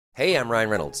Hey, I'm Ryan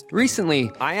Reynolds.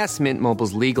 Recently, I asked Mint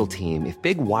Mobile's legal team if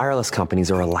big wireless companies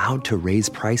are allowed to raise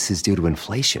prices due to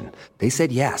inflation. They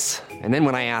said yes. And then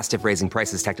when I asked if raising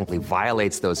prices technically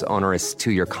violates those onerous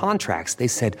two-year contracts, they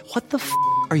said, "What the f***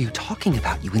 are you talking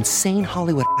about, you insane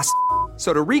Hollywood ass?"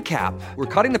 So to recap, we're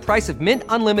cutting the price of Mint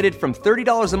Unlimited from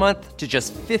 $30 a month to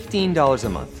just $15 a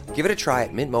month. Give it a try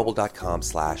at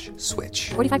mintmobile.com/switch.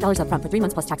 $45 up front for 3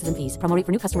 months plus taxes and fees. Promo rate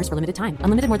for new customers for limited time.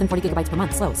 Unlimited more than 40 gigabytes per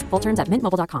month. Slows full terms at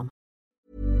mintmobile.com.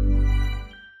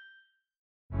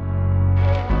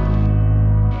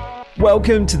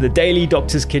 Welcome to the Daily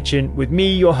Doctor's Kitchen with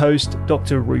me, your host,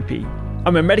 Dr. Rupy.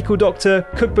 I'm a medical doctor,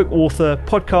 cookbook author,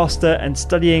 podcaster, and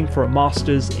studying for a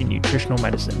master's in nutritional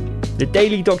medicine. The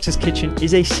Daily Doctor's Kitchen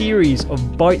is a series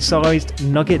of bite-sized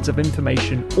nuggets of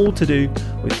information, all to do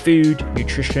with food,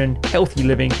 nutrition, healthy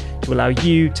living, to allow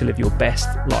you to live your best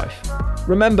life.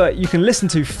 Remember, you can listen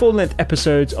to full-length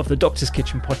episodes of the Doctor's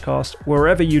Kitchen podcast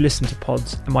wherever you listen to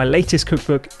pods, and my latest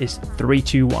cookbook is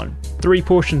 3-2-1. 3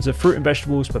 portions of fruit and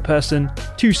vegetables per person,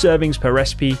 2 servings per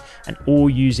recipe, and all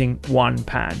using 1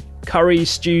 pan. Curries,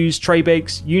 stews, tray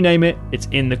bakes, you name it, it's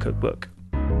in the cookbook.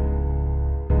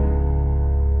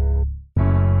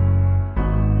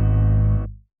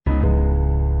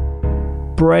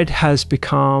 Bread has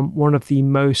become one of the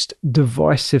most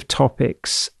divisive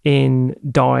topics in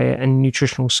diet and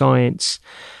nutritional science.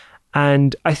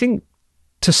 And I think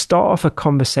to start off a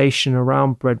conversation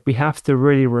around bread, we have to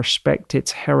really respect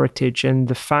its heritage and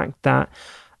the fact that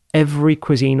every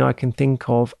cuisine I can think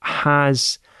of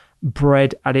has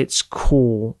bread at its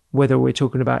core, whether we're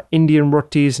talking about Indian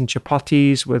rotis and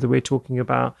chapatis, whether we're talking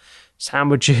about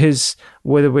sandwiches,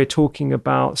 whether we're talking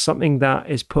about something that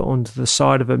is put onto the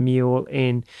side of a meal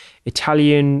in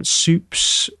Italian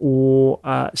soups or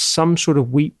some sort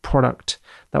of wheat product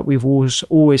that we've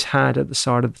always had at the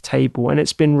side of the table. And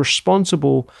it's been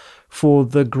responsible for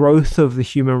the growth of the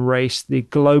human race, the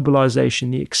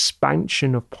globalization, the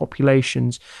expansion of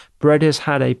populations. Bread has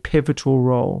had a pivotal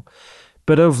role.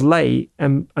 But of late,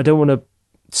 and I don't want to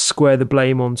square the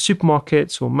blame on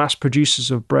supermarkets or mass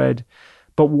producers of bread,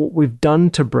 but what we've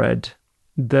done to bread,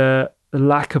 the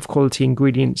lack of quality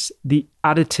ingredients, the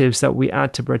additives that we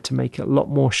add to bread to make it a lot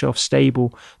more shelf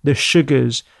stable, the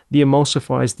sugars, the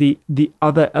emulsifiers, the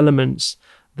other elements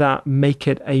that make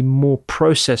it a more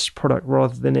processed product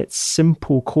rather than its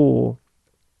simple core.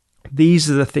 These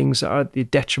are the things that are at the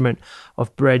detriment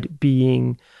of bread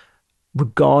being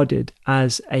regarded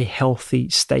as a healthy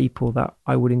staple that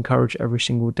I would encourage every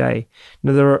single day.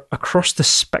 Now, there are across the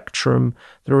spectrum,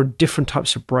 there are different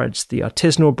types of breads. The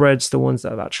artisanal breads, the ones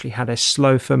that have actually had a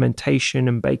slow fermentation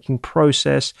and baking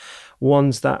process,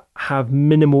 ones that have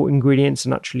minimal ingredients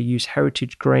and actually use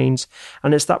heritage grains.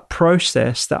 And it's that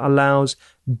process that allows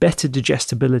better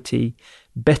digestibility,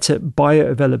 better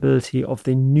bioavailability of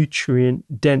the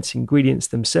nutrient-dense ingredients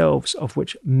themselves, of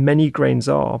which many grains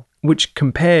are, which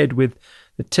compared with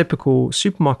the typical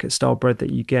supermarket style bread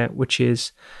that you get, which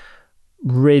is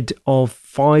rid of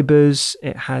fibers,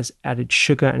 it has added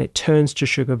sugar, and it turns to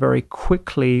sugar very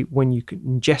quickly when you can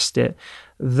ingest it.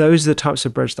 Those are the types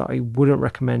of breads that I wouldn't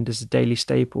recommend as a daily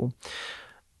staple.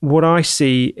 What I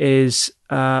see is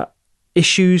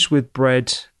issues with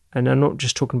bread, and I'm not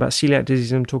just talking about celiac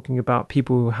disease, I'm talking about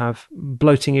people who have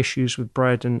bloating issues with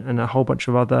bread and a whole bunch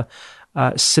of other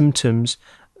symptoms.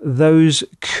 Those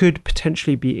could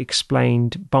potentially be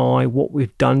explained by what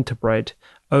we've done to bread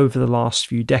over the last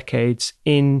few decades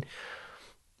in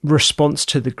response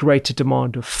to the greater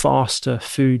demand of faster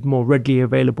food, more readily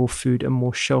available food, and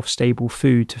more shelf-stable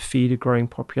food to feed a growing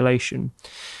population.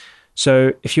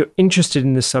 So if you're interested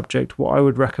in this subject, what I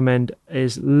would recommend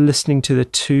is listening to the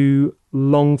 2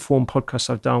 long-form podcasts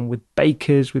I've done with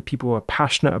bakers, with people who are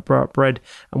passionate about bread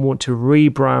and want to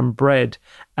rebrand bread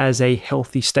as a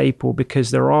healthy staple,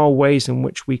 because there are ways in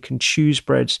which we can choose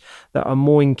breads that are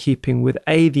more in keeping with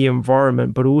the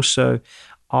environment, but also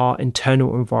our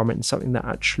internal environment, and something that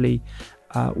actually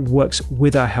works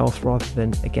with our health rather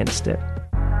than against it.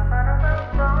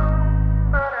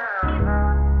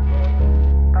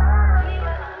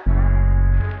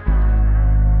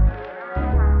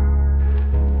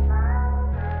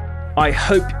 I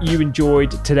hope you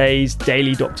enjoyed today's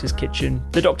Daily Doctor's Kitchen.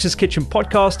 The Doctor's Kitchen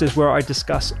podcast is where I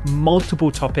discuss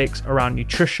multiple topics around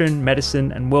nutrition,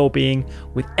 medicine, and well-being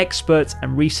with experts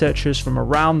and researchers from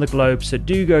around the globe, so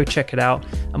do go check it out.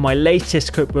 And my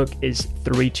latest cookbook is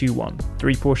 3-2-1.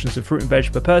 3 portions of fruit and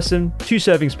veg per person, 2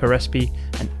 servings per recipe,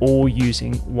 and all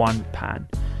using 1 pan.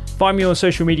 Find me on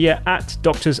social media at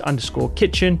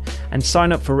doctors_kitchen and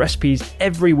sign up for recipes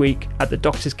every week at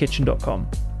thedoctorskitchen.com.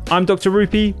 I'm Dr.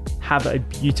 Rupy. Have a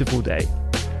beautiful day.